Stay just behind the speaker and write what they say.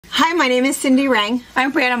Hi, my name is Cindy Rang.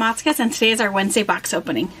 I'm Brianna Motzkus, and today is our Wednesday box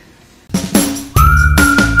opening.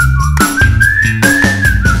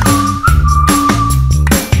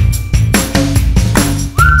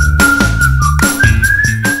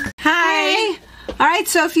 Hi! Alright,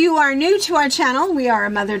 so if you are new to our channel, we are a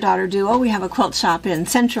mother-daughter duo. We have a quilt shop in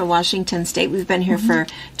Central Washington State. We've been here for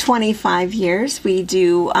 25 years. We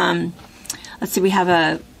do, let's see, we have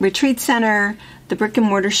a retreat center, the brick and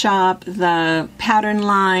mortar shop, the pattern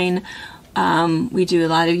line. We do a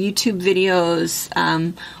lot of YouTube videos.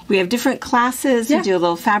 We have different classes. We do a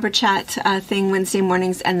little fabric chat thing Wednesday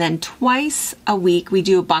mornings, and then twice a week we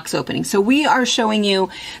do a box opening. So we are showing you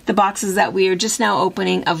the boxes that we are just now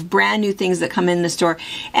opening of brand new things that come in the store.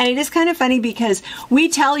 And it is kind of funny because we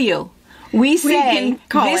tell you, we say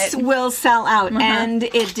this will sell out, and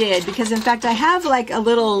it did, because in fact I have like a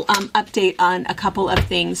little update on a couple of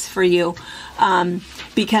things for you,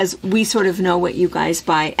 because we sort of know what you guys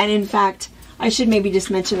buy. And in fact, I should maybe just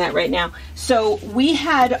mention that right now. So we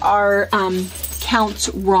had our counts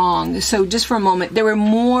wrong. So just for a moment, there were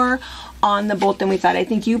more on the bolt than we thought. I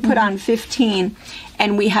think you put on 15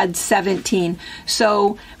 and we had 17.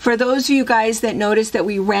 So for those of you guys that noticed that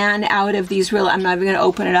we ran out of these real, I'm not even going to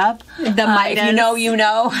open it up. The Midas. If you know, you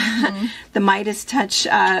know. The Midas Touch.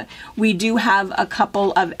 We do have a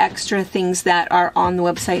couple of extra things that are on the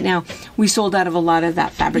website now. We sold out of a lot of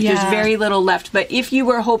that fabric. There's very little left. But if you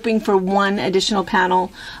were hoping for one additional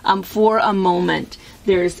panel for a moment,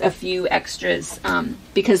 there's a few extras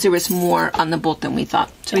because there was more on the bolt than we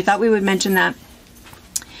thought. So we thought we would mention that.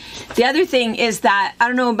 The other thing is that, I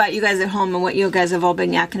don't know about you guys at home and what you guys have all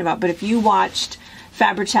been yakking about, but if you watched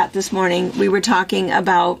Fabric Chat this morning, we were talking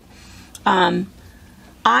about,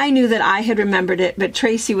 I knew that I had remembered it, but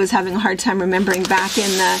Tracy was having a hard time remembering back in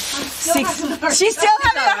the 60s. She's still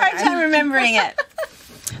having a hard time remembering it.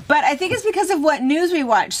 But I think it's because of what news we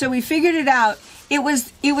watched. So we figured it out. It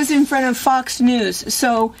was in front of Fox News.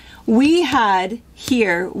 So we had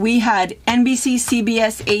NBC,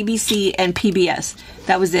 CBS, ABC, and PBS.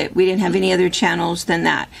 That was it. We didn't have any other channels than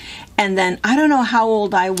that. And then, I don't know how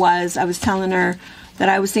old I was. I was telling her that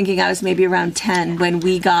I was thinking I was maybe around 10 when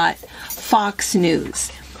we got Fox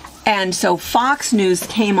News. And so Fox News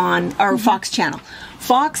came on, or Fox Channel.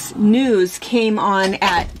 Fox News came on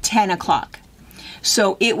at 10 o'clock.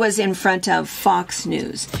 So it was in front of Fox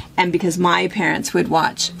News, and because my parents would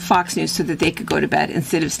watch Fox News so that they could go to bed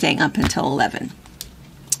instead of staying up until 11.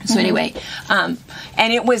 So anyway, and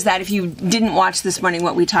it was that if you didn't watch this morning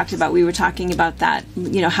what we talked about, we were talking about that,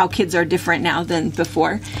 you know, how kids are different now than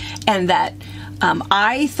before, and that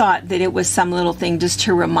I thought that it was some little thing just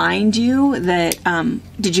to remind you that,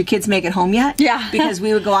 did your kids make it home yet? Yeah. Because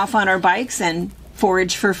we would go off on our bikes and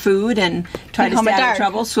forage for food and try to stay out of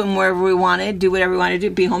trouble, swim wherever we wanted, do whatever we wanted to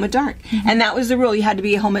do, be home at dark. And that was the rule. You had to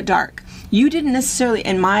be home at dark. You didn't necessarily,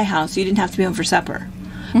 in my house, you didn't have to be home for supper,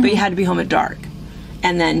 but you had to be home at dark.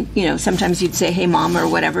 And then, you know, sometimes you'd say, hey, Mom, or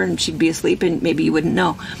whatever, and she'd be asleep, and maybe you wouldn't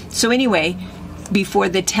know. So anyway, before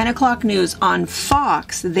the 10 o'clock news on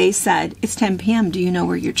Fox, they said, it's 10 p.m., do you know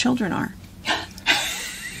where your children are?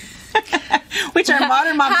 Which our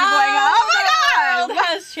modern moms are going, oh my God! The world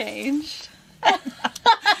has changed.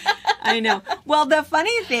 I know. Well, the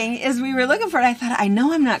funny thing is we were looking for it. I thought, I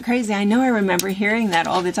know I'm not crazy. I know I remember hearing that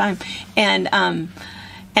all the time. And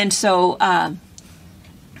so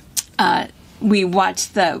we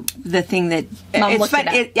watched the thing that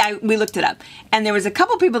we looked it up. And there was a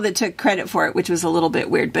couple people that took credit for it, which was a little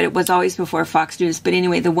bit weird, but it was always before Fox News. But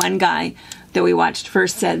anyway, the one guy that we watched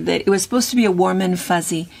first said that it was supposed to be a warm and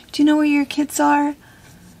fuzzy. Do you know where your kids are?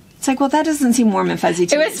 It's like, well, that doesn't seem warm and fuzzy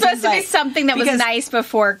to me. It was supposed to be something that was nice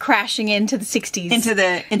before crashing into the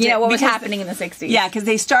 60s. You know, what was happening in the 60s. Yeah, because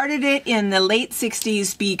they started it in the late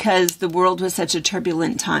 60s because the world was such a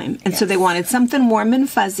turbulent time. And so they wanted something warm and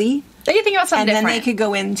fuzzy. Then you think about something different. And then they could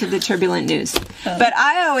go into the turbulent news. But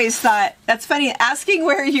I always thought, that's funny, asking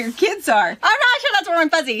where your kids are. I'm not sure that's warm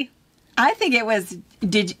and fuzzy. I think it was,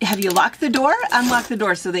 have you locked the door? Unlock the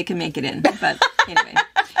door so they can make it in. But anyway.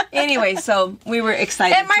 Anyway, so we were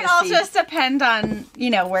excited. It might all just depend on, you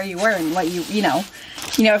know, where you were and what you know,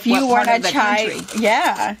 if you weren't a child.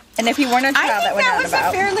 Yeah. And if you weren't a child, that would not about. I think that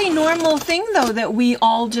was a fairly normal thing, though, that we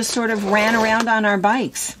all just sort of ran around on our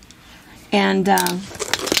bikes and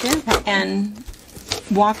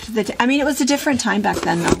walked I mean, it was a different time back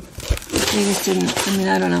then, though. We just didn't, I mean,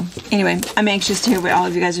 I don't know. Anyway, I'm anxious to hear what all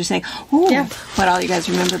of you guys are saying. Ooh, what all you guys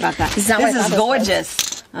remember about that. This is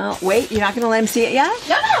gorgeous. Oh, wait, you're not going to let them see it yet?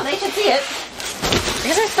 No, they can see it. I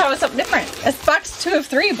guess I thought it was something different. It's box 2 of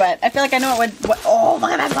 3, but I feel like I know it would. Oh,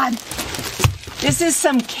 look at that one. This is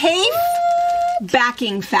some Cave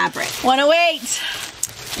backing fabric. 108.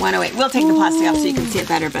 108. We'll take the plastic off so you can see it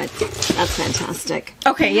better, but that's fantastic.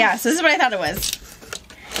 Okay, yeah, so this is what I thought it was.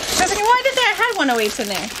 I was thinking, why did I had 108s in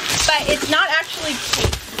there? But it's not actually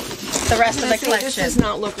tape. The rest of the collection. This does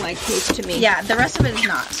not look like tape to me. Yeah, the rest of it is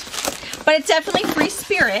not. But it's definitely Free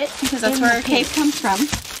Spirit, because that's where tape comes from.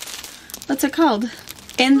 What's it called?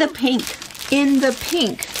 In the Pink. In the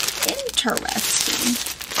Pink. Interesting.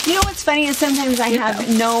 You know what's funny is sometimes I have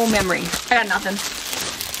no memory. I got nothing.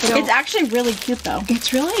 It's actually really cute, though.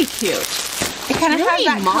 It's really cute. It kind of really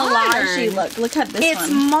has that modern collage-y look. Look at this one. It's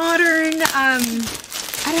modern,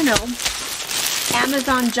 I don't know,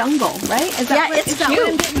 Amazon jungle, right? Is that it's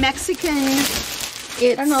cute. Mexican.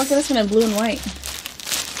 I don't know, look at this one in blue and white.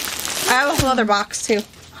 I have a whole other box, too.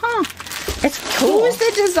 Huh. It's cool. Who is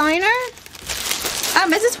the designer?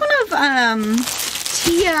 Is this one of,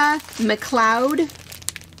 Tia McLeod?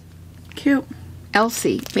 Cute.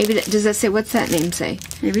 Elsie. Maybe does that say, what's that name say?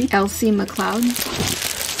 Maybe. Elsie McLeod?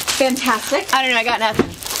 Fantastic. I don't know, I got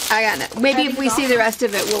nothing. Maybe if we see the rest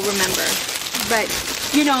of it, we'll remember. But,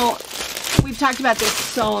 you know, we've talked about this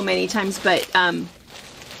so many times, but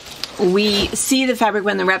we see the fabric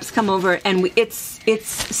when the reps come over, and it's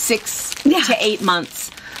 6 to 8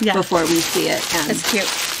 months before we see it. And it's cute.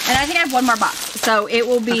 And I think I have one more box. So it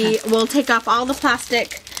will be, we'll take off all the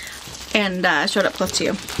plastic and show it up close to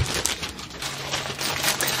you.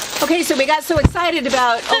 Okay, so we got so excited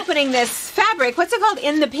about opening this fabric. What's it called?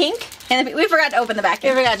 In the Pink? We forgot to open the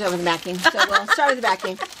backing. We forgot to open the backing. So we'll start with the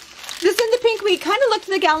backing. This In the Pink, we kind of looked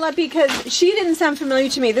the gal up because she didn't sound familiar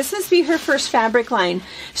to me. This must be her first fabric line.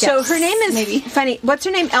 So her name is funny. What's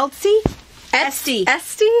her name? Elsie? Esty.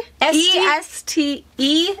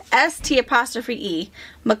 E-S-T apostrophe E.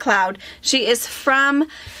 McLeod. She is from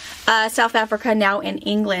South Africa, now in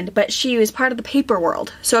England, but she was part of the paper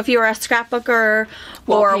world. So if you're a scrapbooker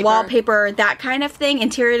or wallpaper, that kind of thing,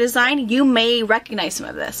 interior design, you may recognize some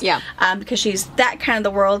of this. Yeah. Because she's that kind of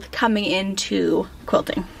the world coming into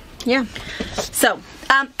quilting. Yeah. So,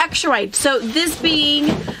 extra wide. So this being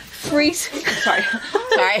free. Sorry.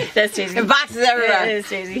 That's Daisy. Boxes everywhere. It is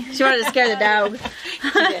Daisy. She wanted to scare the dog.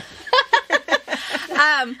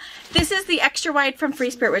 This is the extra wide from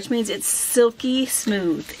Free Spirit, which means it's silky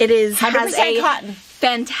smooth. It is 100% has a cotton.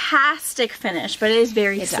 Fantastic finish, but it is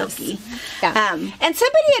very silky. Yeah. And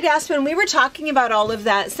somebody had asked when we were talking about all of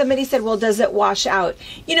that, somebody said, well, does it wash out?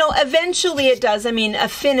 You know, eventually it does. I mean, a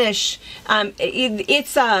finish,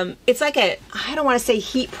 it's like a, I don't want to say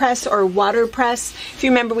heat press or water press. If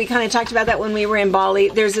you remember, we kind of talked about that when we were in Bali.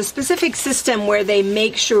 There's a specific system where they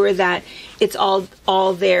make sure that it's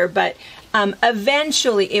all there, but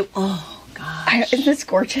eventually it, oh. Isn't this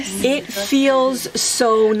gorgeous? It feels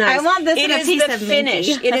so nice. I want this in a piece of finish.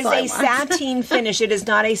 minty. It is a sateen finish. It is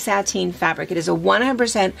not a sateen fabric. It is a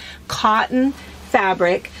 100% cotton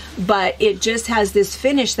fabric, but it just has this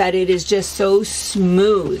finish that it is just so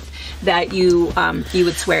smooth that you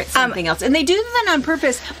would swear it's something else. And they do that on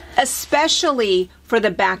purpose, especially for the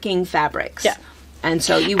backing fabrics. Yeah. And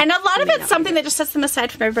so and a lot of it's something that just sets them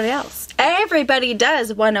aside from everybody else. Everybody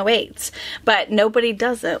does 108s, but nobody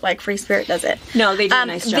does it like Free Spirit does it. No, they do a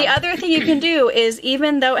nice job. The other thing you can do is,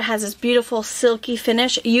 even though it has this beautiful silky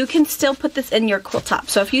finish, you can still put this in your quilt top.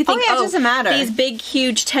 So if you think, it doesn't matter. These big,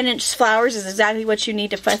 huge 10-inch flowers is exactly what you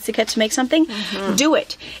need to fussy cut to make something, do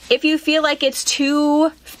it. If you feel like it's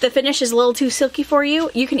the finish is a little too silky for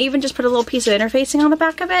you, you can even just put a little piece of interfacing on the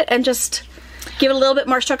back of it and just give it a little bit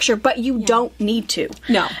more structure, but you don't need to.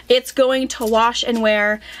 No. It's going to wash and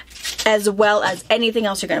wear as well as anything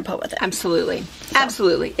else you're going to put with it. Absolutely. So.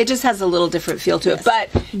 Absolutely. It just has a little different feel to it, but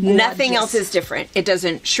nothing else is different. It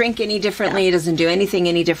doesn't shrink any differently. It doesn't do anything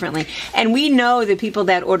any differently. And we know the people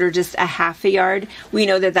that order just a half a yard, we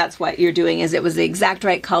know that that's what you're doing, is it was the exact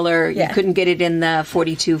right color. You couldn't get it in the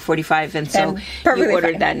 42, 45, and so you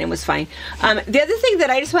ordered that and it was fine. The other thing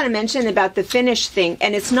that I just want to mention about the finish thing,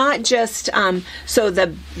 and it's not just, so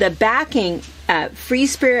the backing, Free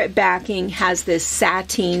Spirit backing has this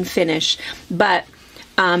sateen finish, but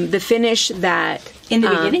the finish that in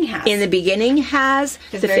the beginning has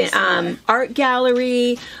the art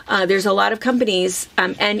gallery. There's a lot of companies,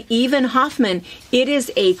 and even Hoffman. It is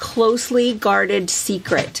a closely guarded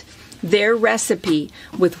secret. Their recipe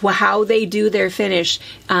with how they do their finish,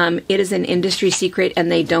 it is an industry secret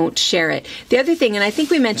and they don't share it. The other thing, and I think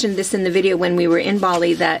we mentioned this in the video when we were in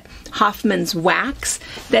Bali, that Hoffman's wax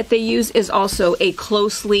that they use is also a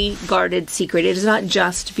closely guarded secret. It is not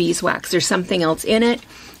just beeswax. There's something else in it,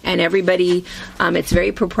 and everybody, it's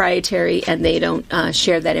very proprietary, and they don't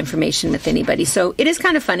share that information with anybody. So it is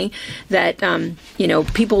kind of funny that, you know,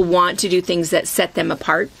 people want to do things that set them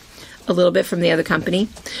apart. a little bit from the other company.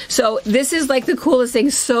 So this is like the coolest thing.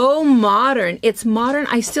 So modern. It's modern.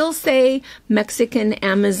 I still say Mexican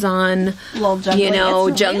Amazon, you know,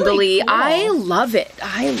 jungly. Really cool. I love it.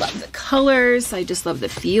 I love the colors. I just love the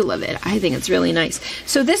feel of it. I think it's really nice.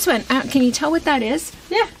 So this one, can you tell what that is?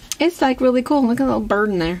 Yeah. It's like really cool. Look at the little bird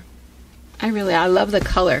in there. I love the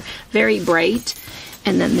color. Very bright.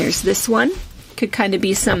 And then there's this one. Could kind of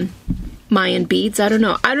be some Mayan beads. I don't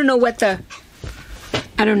know. I don't know.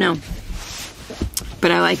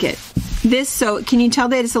 But I like it. This, so can you tell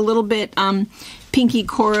that it's a little bit pinky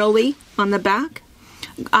corally on the back?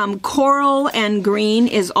 Coral and green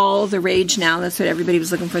is all the rage now. That's what everybody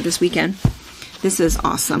was looking for this weekend. This is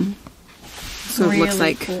awesome. So really, it looks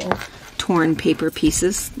like cool. Torn paper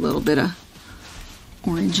pieces. A little bit of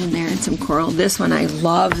orange in there and some coral. This one, I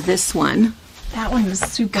love this one. That one is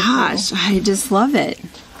super Gosh, cool. I just love it.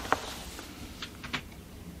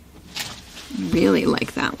 Really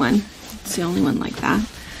like that one. It's the only one like that.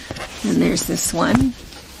 And there's this one,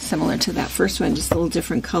 similar to that first one, just a little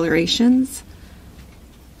different colorations.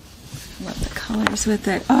 Love the colors with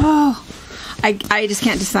it. Oh, I just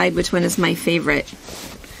can't decide which one is my favorite.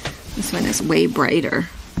 This one is way brighter.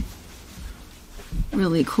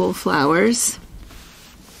 Really cool flowers.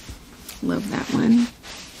 Love that one.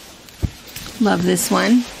 Love this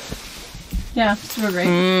one. Yeah, super great.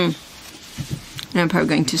 And I'm probably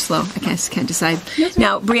going too slow. I can't decide.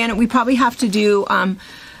 Now, Brianna, we probably have to do,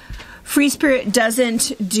 Free Spirit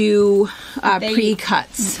doesn't do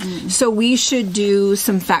pre-cuts. So we should do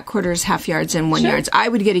some fat quarters, half yards, and 1 yards. I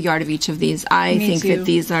would get a yard of each of these. I think that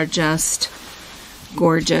these are just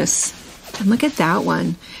gorgeous. And look at that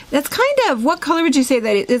one. That's kind of, what color would you say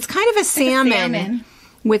that is? It's kind of a salmon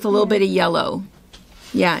with a little bit of yellow.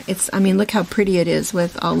 Yeah, I mean, look how pretty it is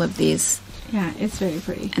with all of these. Yeah, it's very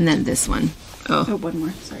pretty. And then this one. Oh, one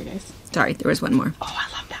more. Sorry, guys. Sorry, there was one more. Oh,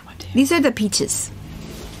 I love that one, too. These are the peaches.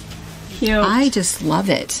 Cute. I just love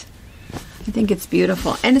it. I think it's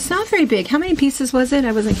beautiful. And it's not very big. How many pieces was it?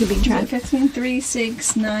 I wasn't keeping track. 15, 3,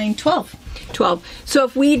 6, 9, 12. 12. So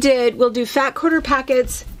if we'll do fat quarter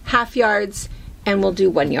packets, half yards, and we'll do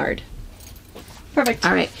 1 yard. Perfect.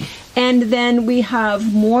 All right. And then we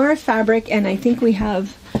have more fabric, and I think we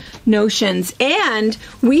have notions. And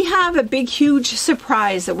we have a big, huge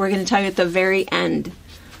surprise that we're going to tell you at the very end.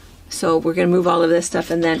 So we're going to move all of this stuff,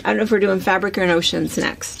 and then I don't know if we're doing fabric or notions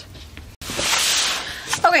next.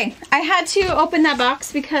 Okay, I had to open that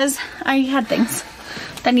box because I had things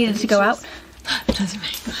that needed to go out. Thank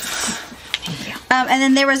you. And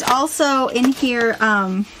then there was also in here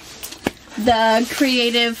the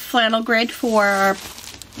creative flannel grid for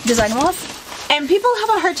design walls. And people have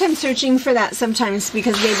a hard time searching for that sometimes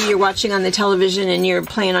because maybe you're watching on the television and you're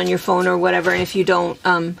playing on your phone or whatever, and if you don't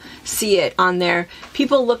see it on there,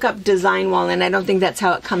 people look up design wall, and I don't think that's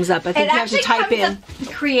how it comes up. I think you have to type in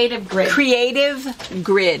creative grid. Creative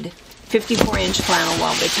grid. 54-inch flannel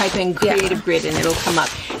wall. They type in creative grid and it'll come up.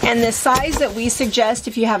 And the size that we suggest,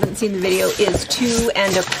 if you haven't seen the video, is 2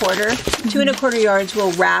 1/4. 2 1/4 yards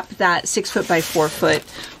will wrap that 6 foot by 4 foot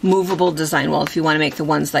movable design wall if you want to make the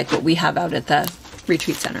ones like what we have out at the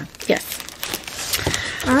retreat center. Yes.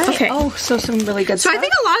 All right. Okay. Oh, so some really good stuff. So I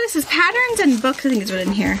think a lot of this is patterns and books. I think is what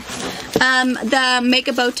in here. The Make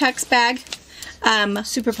a Botex bag.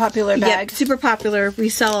 Super popular bag. Yep, super popular. We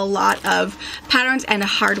sell a lot of patterns and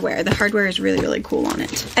hardware. The hardware is really, really cool on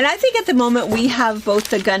it. And I think at the moment we have both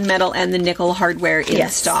the gunmetal and the nickel hardware in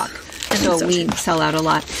stock. So we sell out a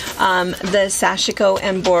lot. The Sashiko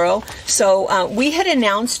and Boro. So we had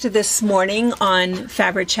announced this morning on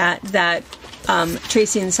Fabric Chat that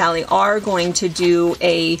Tracy and Sally are going to do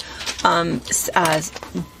a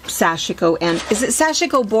Sashiko and... Is it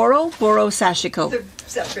Sashiko Boro? Boro Sashiko. They're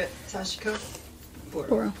separate. Sashiko.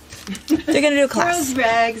 Boro. They're going to do a class. Boro's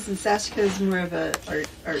rags and Sashiko's more of a art.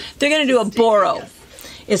 They're going to do a Boro.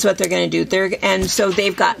 Is what they're going to do. And so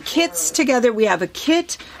they've got kits together. We have a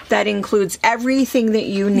kit that includes everything that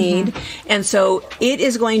you need. And so it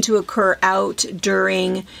is going to occur out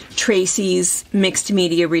during Tracy's mixed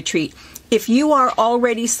media retreat. If you are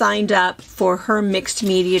already signed up for her mixed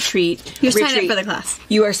media retreat, you're signed up for the class.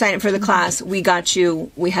 You are signed up for the class. We got you.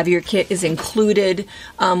 We have your kit is included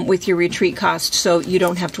with your retreat cost, so you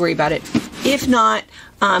don't have to worry about it. If not,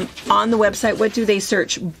 on the website, what do they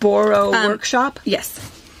search? Boro Workshop? Yes.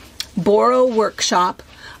 Boro Workshop.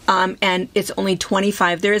 And it's only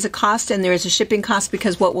 $25. There is a cost and there is a shipping cost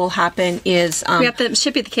because what will happen is... we have to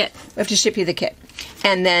ship you the kit. We have to ship you the kit.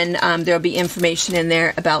 And then there'll be information in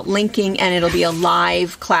there about linking, and it'll be a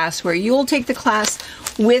live class where you'll take the class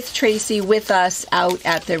with Tracy, with us out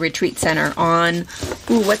at the retreat center on,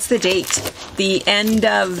 what's the date? The end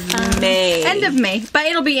of May. End of May, but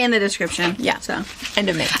it'll be in the description. Yeah, so end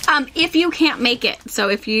of May. If you can't make it, so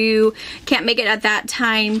if you can't make it at that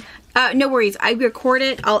time, no worries. I record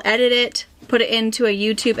it, I'll edit it, put it into a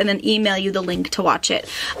YouTube, and then email you the link to watch it.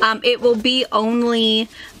 It will be only...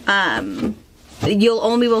 you'll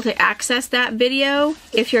only be able to access that video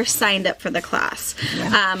if you're signed up for the class.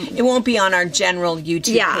 Yeah. It won't be on our general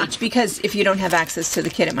YouTube page, because if you don't have access to the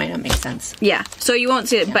kit, it might not make sense. Yeah, so you won't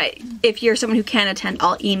see it, but if you're someone who can attend,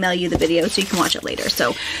 I'll email you the video so you can watch it later.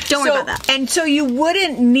 So don't worry about that. And so you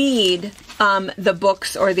wouldn't need the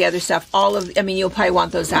books or the other stuff. I mean, you'll probably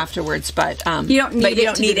want those afterwards, but you don't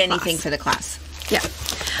need anything for the class. Yeah.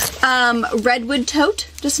 Redwood tote,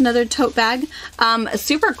 just another tote bag.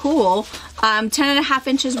 Super cool. 10.5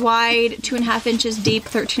 inches wide, 2.5 inches deep,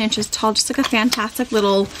 13 inches tall. Just like a fantastic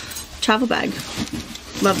little travel bag.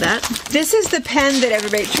 Love that. This is the pen that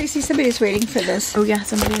everybody... Tracy, somebody's waiting for this. Oh, yeah,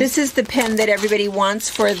 somebody. This is the pen that everybody wants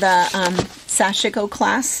for the Sashiko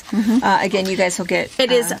class. Again, you guys will get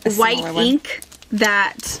it is white ink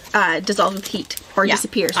that dissolves with heat or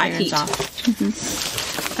disappears with heat.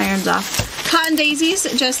 Irons off. Cotton daisies,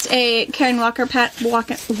 just a Karen Walker pattern.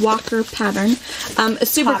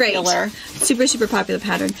 Super popular. Great. Super popular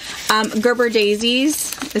pattern. Gerber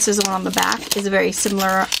daisies, this is the one on the back, is a very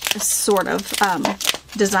similar sort of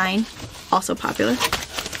design. Also popular.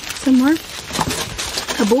 Some more.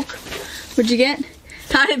 A book. What'd you get?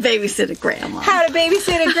 How to babysit a grandma. How to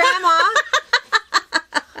babysit a grandma.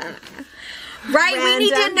 Right, we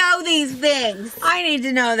need to know these things. I need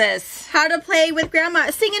to know this. How to play with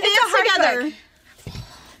grandma. Sing and dance together.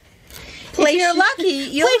 If you're lucky,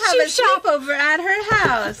 you'll have a sleepover at her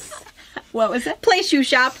house. What was it? Play shoe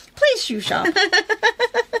shop. Play shoe shop.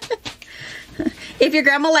 If your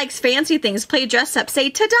grandma likes fancy things, play dress up.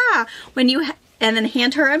 Say ta-da when you and then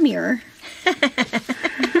hand her a mirror.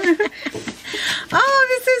 Oh,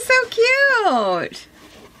 this is so cute.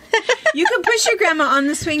 You can push your grandma on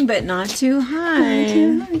the swing, but not too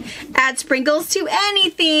high. Add sprinkles to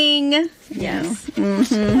anything. Yes.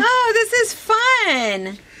 Oh, this is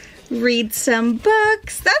fun. Read some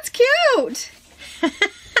books. That's cute.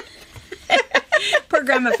 Poor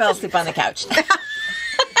grandma fell asleep on the couch.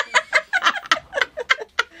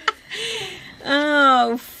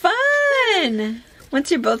 Oh, fun. Once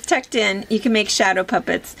you're both tucked in, you can make shadow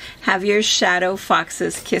puppets. Have your shadow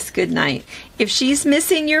foxes kiss goodnight. If she's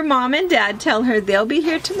missing your mom and dad, tell her they'll be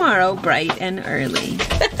here tomorrow bright and early.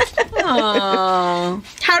 Aww.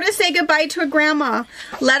 How to say goodbye to a grandma.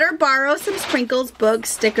 Let her borrow some sprinkles, books,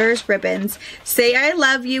 stickers, ribbons. Say I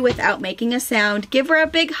love you without making a sound. Give her a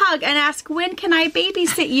big hug and ask, when can I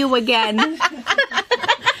babysit you again?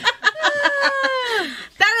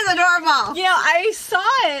 That is adorable. You know, I saw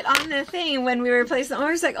it on the thing when we were placing.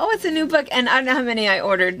 I was like, oh, it's a new book. And I don't know how many I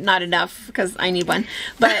ordered. Not enough, because I need one.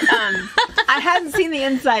 But I hadn't seen the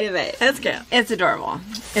inside of it. That's cute. It's adorable.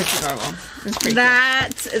 It's adorable. It's pretty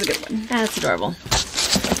That is a good one. That's adorable.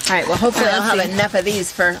 All right, well, hopefully I'll have enough of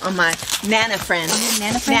these for all my Nana friends.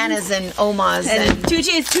 Nanas and Omas and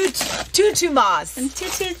Tutumas. And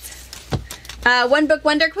tutus. One book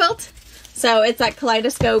wonder quilt. So it's that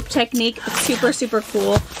kaleidoscope technique. It's super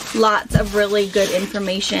cool. Lots of really good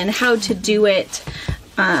information, how to do it,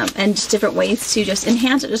 and just different ways to just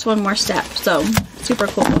enhance it just one more step. So super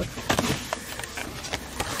cool book.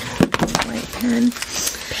 White pen.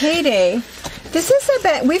 Payday. This is a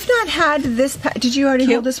bit. We've not had this. Did you already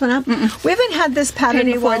hold this one up? We haven't had this pattern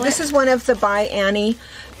Penny before. wallet. This is one of the By Annie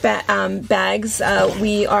bags.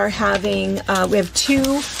 We are having. We have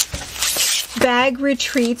two bag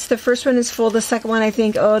retreats. The first one is full. The second one, I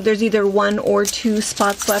think, there's either 1 or 2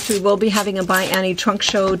 spots left. We will be having a By Annie trunk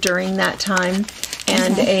show during that time,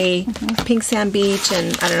 and a Pink Sand Beach,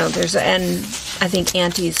 and I don't know, and I think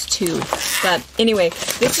Auntie's too. But anyway,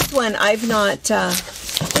 this is one I've not,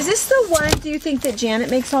 is this the one, do you think, that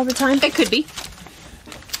Janet makes all the time? It could be.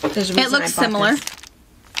 There's a reason It looks I bought similar. this.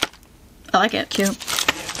 I like it. Cute.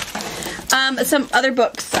 Some other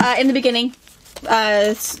books. In the beginning,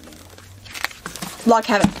 Log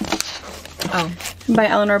Cabin. Oh. By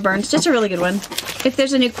Eleanor Burns. Just a really good one. If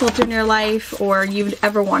there's a new quilter in your life, or you've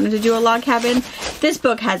ever wanted to do a log cabin, this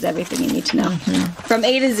book has everything you need to know. From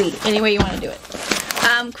A to Z, any way you want to do it.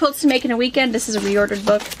 Quilts to Make in a Weekend. This is a reordered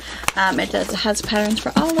book. It has patterns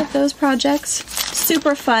for all of those projects.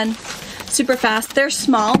 Super fun. Super fast. They're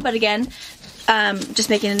small, but again, just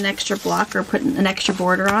making an extra block or putting an extra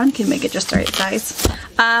border on can make it just the right size.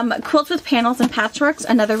 Quilts with panels and patchworks,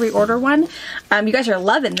 another reorder one. You guys are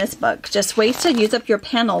loving this book. Just ways to use up your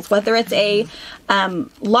panels, whether it's a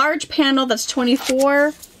large panel that's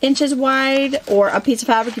 24 inches wide or a piece of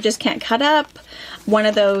fabric you just can't cut up. One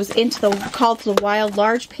of those called to the wild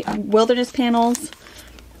large wilderness panels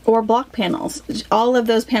or block panels. All of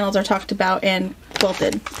those panels are talked about and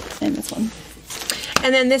quilted in this one.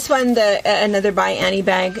 And then this one, another by Annie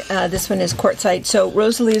bag. This one is Quartzite. So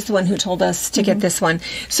Rosalie is the one who told us to get this one.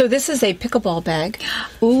 So this is a pickleball bag.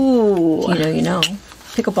 Ooh. You know.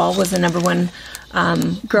 Pickleball was the number 1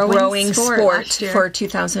 growing sport for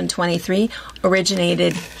 2023.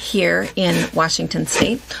 Originated here in Washington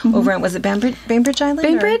State. Over at, was it Bainbridge Island?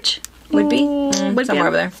 Bainbridge? Would be. Would somewhere be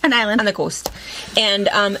over there. An island. On the coast. And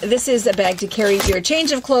this is a bag to carry your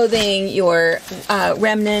change of clothing, your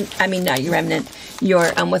remnant, not your remnant,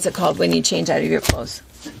 your, what's it called when you change out of your clothes?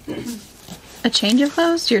 A change of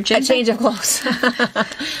clothes? Your A change of clothes.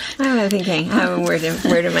 I'm thinking, I have a word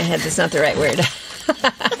in my head that's not the right word.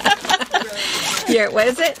 What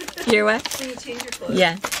is it? Your what? When you change your clothes.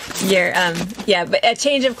 Yeah. But a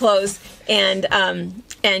change of clothes and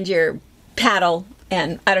your paddle.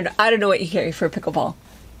 And I don't know what you carry for a pickleball.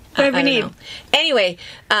 Whatever you need. Know. Anyway,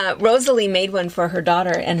 Rosalie made one for her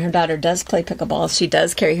daughter, and her daughter does play pickleball. She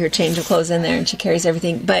does carry her change of clothes in there, and she carries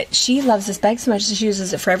everything. But she loves this bag so much that she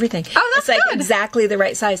uses it for everything. Oh, that's It's like good. exactly the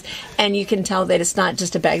right size. And you can tell that it's not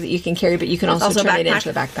just a bag that you can carry, but you can also turn it into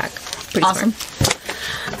a backpack. Pretty Awesome. smart.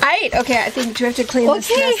 All right, okay, I think, do we have to clean this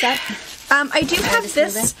mess up? I do have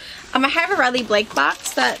this. I have a Riley Blake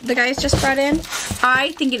box that the guys just brought in.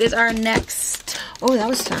 I think it is our next Oh, that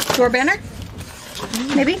was tough. door banner.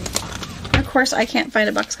 Maybe. Of course, I can't find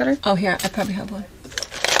a box cutter. Oh, here, I probably have one.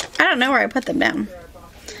 I don't know where I put them down.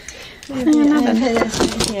 Maybe I put this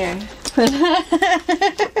right here.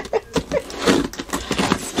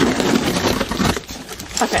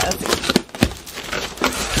 Okay, let's see.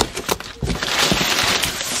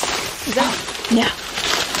 Is that? Yeah.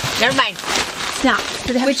 Never mind. Now,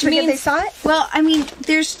 which forget means they saw it? Well,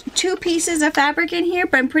 there's 2 pieces of fabric in here,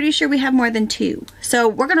 but I'm pretty sure we have more than 2. So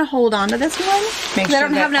we're gonna hold on to this one. Make I don't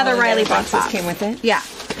sure have that another all the Riley other Blake box. came with it. Yeah.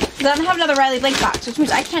 I don't have another Riley Blake box, which means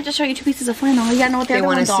I can't just show you 2 pieces of flannel. You gotta know what the They other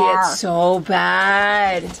want to ones see are. it so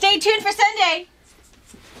bad. Stay tuned for Sunday.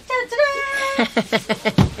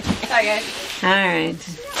 Sorry, guys. All right.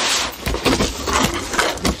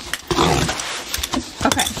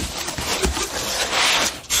 Okay.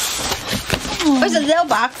 There's a little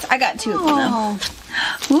box. I got 2 of them.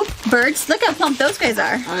 Whoop, birds. Look how plump those guys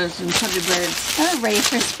are. Oh, there's some chubby birds. They're ready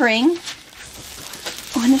for spring.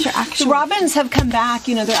 Oh, and there's your The actual... robins have come back.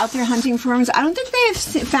 They're out there hunting for worms. I don't think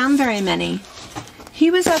they've found very many.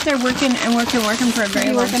 He was out there working for a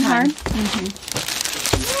very long working time. hard?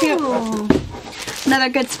 Cute. Another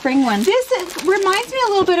good spring one. This reminds me a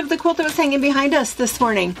little bit of the quilt that was hanging behind us this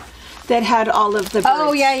morning that had all of the birds.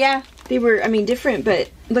 Oh, yeah. They were, different, but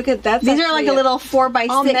look at that. These are like a little 4x6.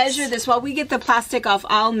 I'll measure this. While we get the plastic off,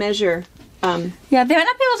 I'll measure. Yeah, they might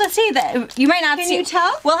not be able to see that. You might not see. Can you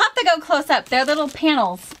tell? We'll have to go close up. They're little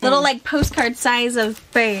panels. Little, like, postcard size of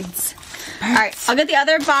birds. All right, I'll get the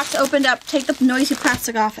other box opened up, take the noisy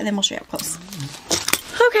plastic off, and then we'll show you up close.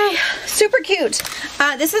 Okay, super cute.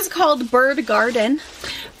 This is called Bird Garden.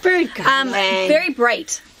 Bird garden. Very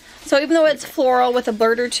bright. So even though it's floral with a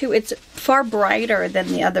bird or 2, it's far brighter than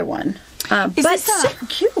the other one. But this so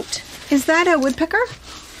cute. Is that a woodpecker?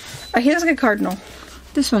 He looks like a cardinal.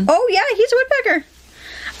 This one. Oh yeah, he's a woodpecker.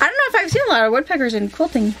 I don't know if I've seen a lot of woodpeckers in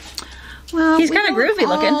quilting. Well, He's kind of groovy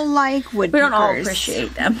looking. All like woodpeckers. We don't all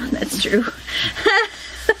appreciate them. That's true.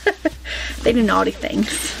 They do naughty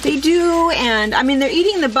things. They do, and they're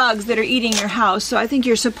eating the bugs that are eating your house, so I think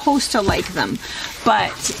you're supposed to like them.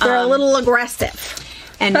 But They're a little aggressive.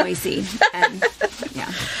 and noisy. And yeah.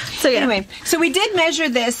 So yeah. Anyway, so we did measure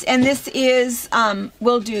this, and this is,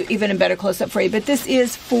 we'll do even a better close-up for you, but this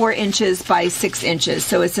is 4 inches by 6 inches,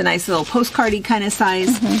 so it's a nice little postcardy kind of size.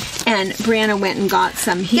 And Brianna went and got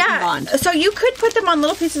some heat and bond. So you could put them on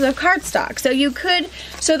little pieces of cardstock. So you could,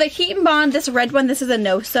 so the heat and bond, this red one, this is a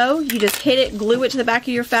no-sew. You just hit it, glue it to the back of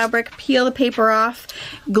your fabric, peel the paper off,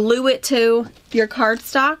 glue it to your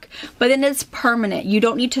cardstock, but then it's permanent. You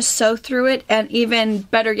don't need to sew through it, and even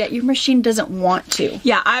better yet, your machine doesn't want to.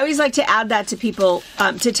 Yeah, I always like to add that to people,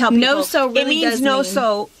 to tell people. No-sew really it means does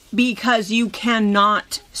no-sew because you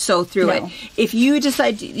cannot sew through it. If you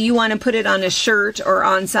decide you want to put it on a shirt or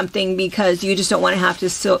on something because you just don't want to have to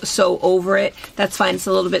sew over it, that's fine. It's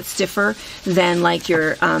a little bit stiffer than like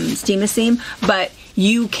your steam-a-seam, but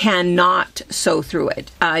you cannot sew through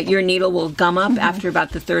it. Your needle will gum up after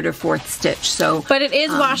about the 3rd or 4th stitch. So, but it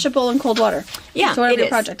is washable in cold water. Yeah, so whatever it your is.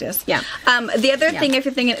 project is. Yeah. The other thing, if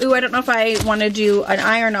you're thinking, ooh, I don't know if I want to do an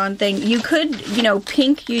iron-on thing, you could,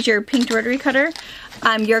 use your pink rotary cutter,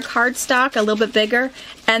 your cardstock a little bit bigger,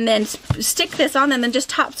 and then stick this on, and then just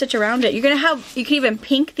top stitch around it. You can even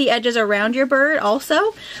pink the edges around your bird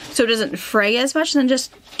also, so it doesn't fray as much. And then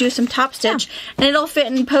just do some top stitch, and it'll fit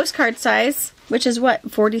in postcard size, which is what,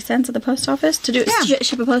 40 cents at the post office to do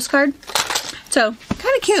ship a postcard. So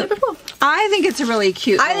kind of cute. Super cool. I think it's a really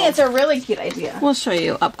cute. I think it's a really cute idea. We'll show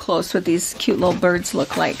you up close what these cute little birds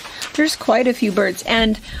look like. There's quite a few birds,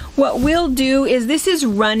 and what we'll do is, this is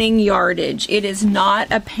running yardage. It is not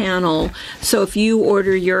a panel. So if you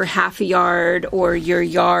order your half a yard or your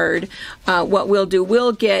yard, what we'll do,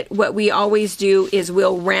 what we always do is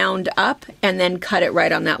we'll round up and then cut it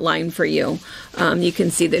right on that line for you. You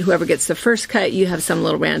can see that whoever gets the first cut, you have some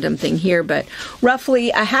little random thing here, but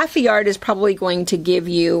roughly a half a yard is probably going to give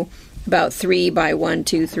you about 3 by 1,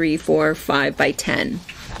 2, 3, 4, 5 by 10.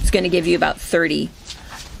 It's going to give you about 30.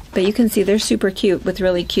 But you can see they're super cute with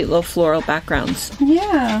really cute little floral backgrounds.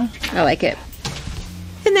 Yeah. I like it.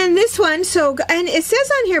 And then this one, and it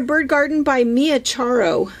says on here, Bird Garden by Mia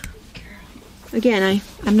Charo. Again,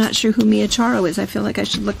 I'm not sure who Mia Charo is. I feel like I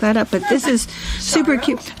should look that up, but this is super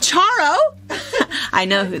cute. Charo? I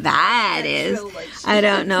know who that is. I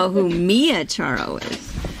don't know who Mia Charo is.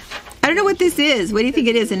 I don't know what this is. What do you think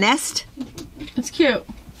it is? A nest? It's cute.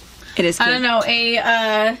 It is cute. I don't know,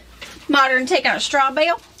 a modern take on a straw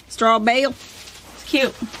bale. Straw bale. It's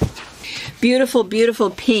cute. Beautiful, beautiful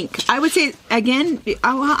pink. I would say, again,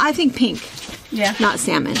 I think pink. Yeah. Not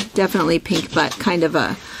salmon. Definitely pink, but kind of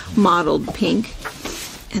a mottled pink.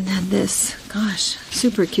 And then this, gosh,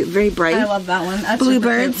 super cute. Very bright. I love that one. That's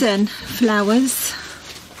bluebirds and flowers.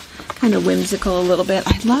 Kind of whimsical a little bit.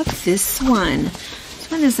 I love this one.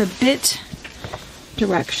 This one is a bit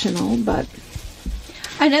directional, but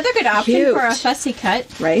another good option cute. for a fussy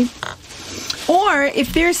cut. Right? Or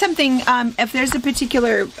if there's something, if there's a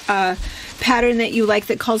particular pattern that you like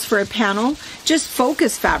that calls for a panel, just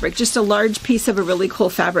focus fabric. Just a large piece of a really cool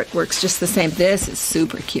fabric works just the same. This is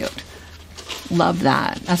super cute. Love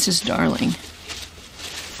that. That's just darling.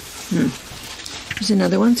 Here's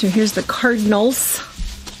another one. So here's the cardinals.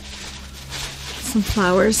 Some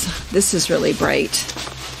flowers. This is really bright.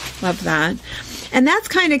 Love that. And that's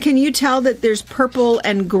kind of, can you tell that there's purple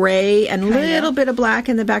and gray and a little bit of black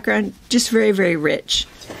in the background? Just very, very rich.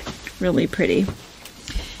 Really pretty.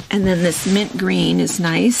 And then this mint green is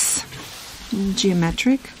nice.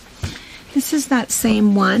 Geometric. This is that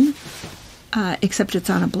same one, except it's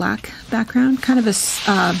on a black background. Kind of a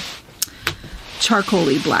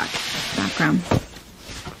charcoal-y black background.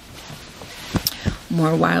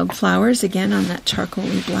 More wildflowers, again on that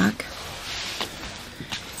charcoal-y black.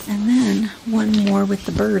 And then one more with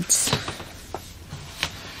the birds.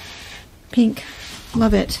 Pink.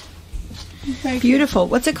 Love it. Beautiful.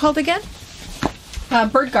 What's it called again?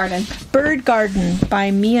 Bird Garden. Bird Garden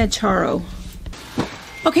by Mia Charo.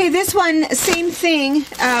 Okay, this one, same thing.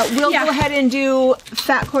 We'll go ahead and do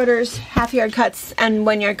fat quarters, half yard cuts, and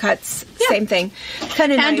 1 yard cuts. Same thing.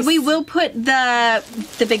 Kind of nice. And we will put the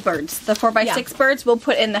big birds, the 4x6 birds, we'll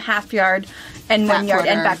put in the half yard and 1 yard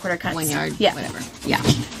and back quarter cuts. 1 yard, whatever. Yeah.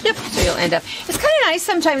 Yep. So you'll end up. It's kind of nice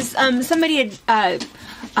sometimes. Somebody had.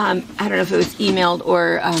 I don't know if it was emailed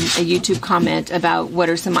or a YouTube comment about what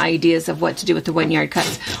are some ideas of what to do with the 1 yard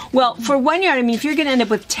cuts. Well, for 1 yard, I mean, if you're going to end up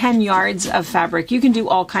with 10 yards of fabric, you can do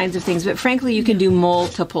all kinds of things, but frankly, you can do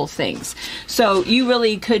multiple things. So you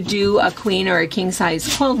really could do a queen or a king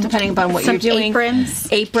size quilt, depending upon what you're doing.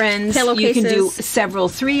 Aprons, you can do several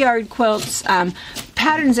 3 yard quilts.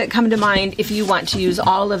 Patterns that come to mind if you want to use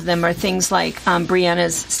all of them are things like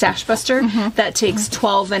Brianna's Stash Buster that takes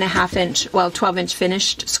 12-inch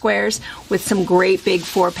finished squares with some great big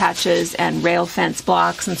 4 patches and rail fence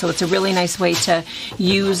blocks, and so it's a really nice way to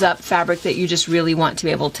use up fabric that you just really want to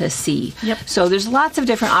be able to see. So there's lots of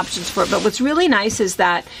different options for it, but what's really nice is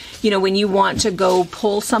that, you know, when you want to go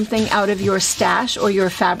pull something out of your stash or your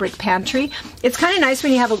fabric pantry, it's kind of nice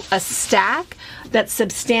when you have a stack that's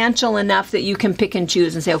substantial enough that you can pick and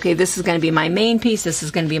choose and say, okay, this is going to be my main piece, this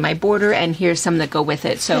is going to be my border, and here's some that go with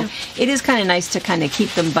it. So it is kind of nice to kind of keep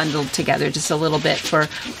them bundled together just a little bit for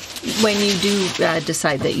when you do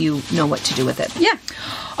decide that you know what to do with it. Yeah.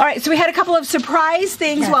 All right, so we had a couple of surprise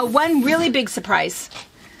things. Well, one really big surprise,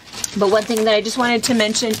 but one thing that I just wanted to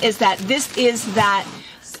mention is that this is that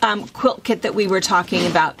quilt kit that we were talking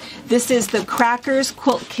about. This is the Crackers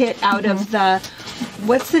quilt kit out of the,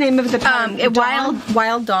 what's the name of the pattern?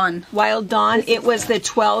 Wild Dawn. Wild Dawn. It was the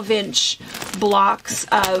 12-inch blocks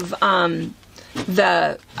of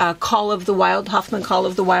the Call of the Wild, Hoffman Call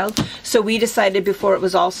of the Wild. So we decided before it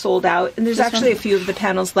was all sold out, and there's actually a few of the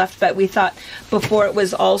panels left, but we thought before it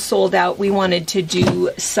was all sold out, we wanted to do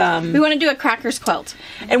some... We want to do a crackers quilt.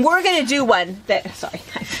 And we're going to do one that... Sorry.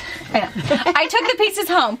 I know. I took the pieces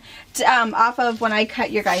home off of when I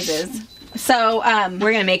cut your guys's. So,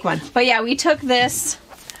 we're going to make one. But yeah, we took this.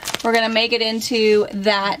 We're going to make it into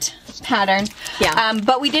that pattern. Yeah.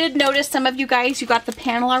 But we did notice some of you guys, you got the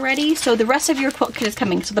panel already. So the rest of your quilt kit is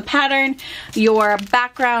coming. So the pattern, your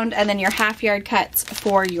background, and then your half yard cuts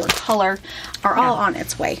for your color are all on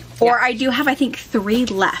its way. Or I do have, I think, 3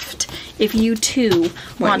 left. If you too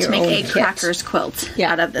want to make a crackers quilt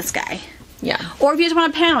out of this guy. Yeah. Or if you just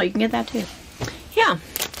want a panel, you can get that too. Yeah.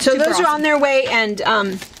 So those are on their way, and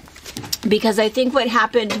because I think what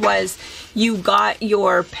happened was you got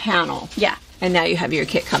your panel. Yeah. And now you have your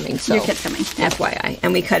kit coming. So your kit's coming. FYI.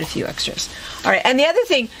 And we cut a few extras. All right. And the other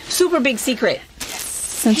thing, super big secret.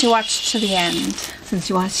 Since you watched to the end. Since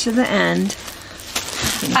you watched to the end.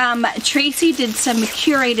 Tracy did some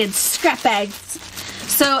curated scrap bags.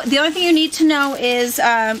 So the only thing you need to know is 2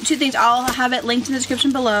 things. I'll have it linked in the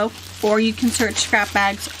description below. Or you can search scrap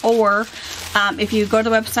bags. Or if you go to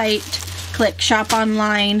the website, click shop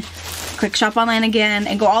online. Click shop online again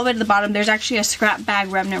and go all the way to the bottom. There's actually a scrap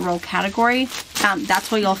bag remnant roll category.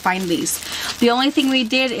 That's where you'll find these. The only thing we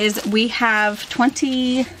did is we have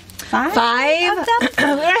 25 of them. We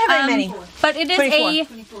don't have very many. But it is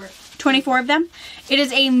 24. 24 of them. It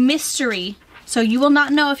is a mystery. So you will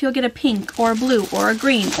not know if you'll get a pink or a blue or a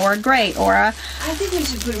green or a gray or a... I think we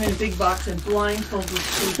should put them in a big box and blindfold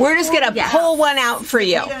them. We're just going to pull one out for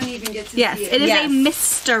you. We don't even get to Yes, see it is a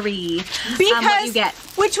mystery. Because what you get.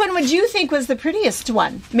 Which one would you think was the prettiest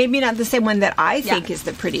one? Maybe not the same one that I think is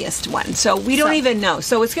the prettiest one. So we don't even know.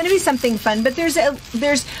 So it's going to be something fun. But there's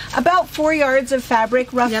about 4 yards of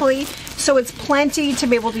fabric roughly. Yep. So it's plenty to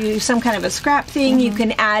be able to do some kind of a scrap thing. You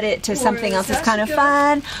can add it to something else that's kind of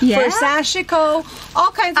fun. For sashiko,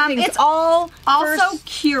 all kinds of things. It's all also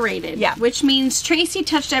curated. Yeah. Which means Tracy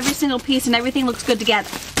touched every single piece and everything looks good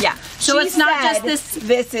together. Yeah. So it's not just this.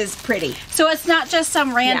 This is pretty. So it's not just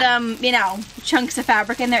some random, you know, chunks of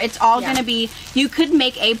fabric in there. It's all going to be, you could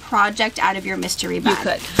make a project out of your mystery bag. You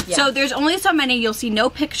could. Yeah. So there's only so many. You'll see no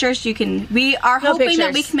pictures. We are hoping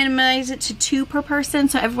that we can minimize it to 2 per person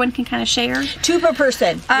so everyone can kind of share. 2 per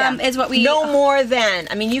person. Is what we... No more than.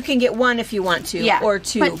 I mean, you can get 1 if you want to, or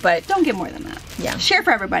 2, but don't get more than that. Yeah. Share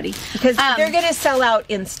for everybody. Because they're going to sell out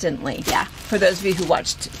instantly. Yeah. For those of you who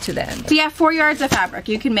watched to the end. So yeah, 4 yards of fabric.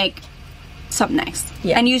 You can make something nice.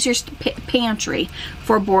 Yeah. And use your pantry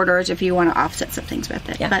for borders if you want to offset some things with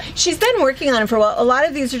it. Yeah. But she's been working on it for a while. A lot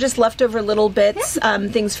of these are just leftover little bits,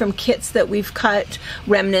 things from kits that we've cut,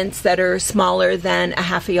 remnants that are smaller than a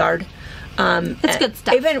half a yard. It's good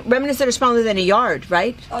stuff. Even remnants that are smaller than a yard,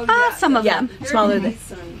 right? Oh, yeah. Some of them. Smaller than...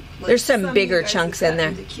 There's some bigger chunks in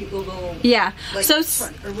there. Cute little, like, so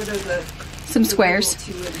or what are the some squares.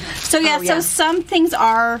 So so some things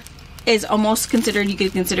is almost considered, you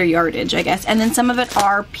could consider yardage, I guess, and then some of it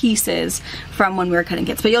are pieces from when we were cutting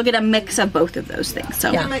kits. But you'll get a mix of both of those things.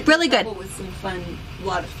 So really good. With some fun, a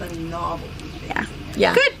lot of fun novelty things.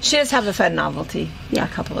 Yeah. Good. She does have a fun novelty. Yeah, a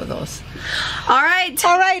couple of those. All right.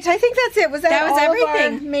 All right. I think that's it. Was that was all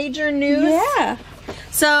everything? Of our major news? Yeah.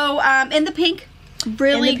 So in the pink,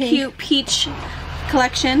 really cute peach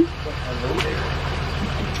collection.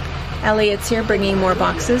 Elliot's here bringing more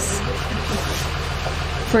boxes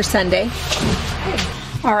for Sunday.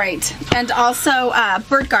 All right. And also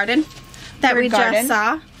Bird Garden that we just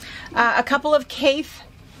saw. A couple of Cafe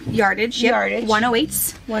yardage. Yardage.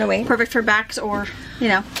 108s. 108. Perfect for backs or, you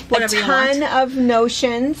know, whatever you want. A ton of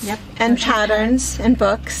notions and patterns and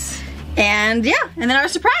books. And and then our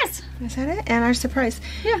surprise. Is that it? And our surprise.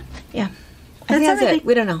 Yeah. Yeah. That's it.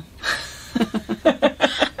 We don't know.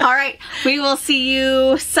 All right. We will see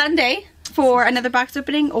you Sunday for another box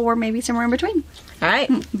opening or maybe somewhere in between. All right.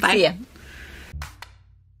 Bye. See ya.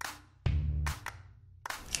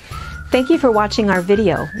 Thank you for watching our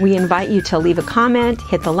video. We invite you to leave a comment,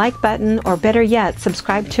 hit the like button, or better yet,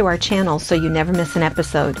 subscribe to our channel so you never miss an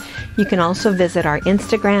episode. You can also visit our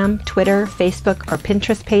Instagram, Twitter, Facebook, or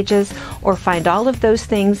Pinterest pages, or find all of those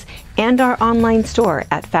things and our online store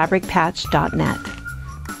at fabricpatch.net.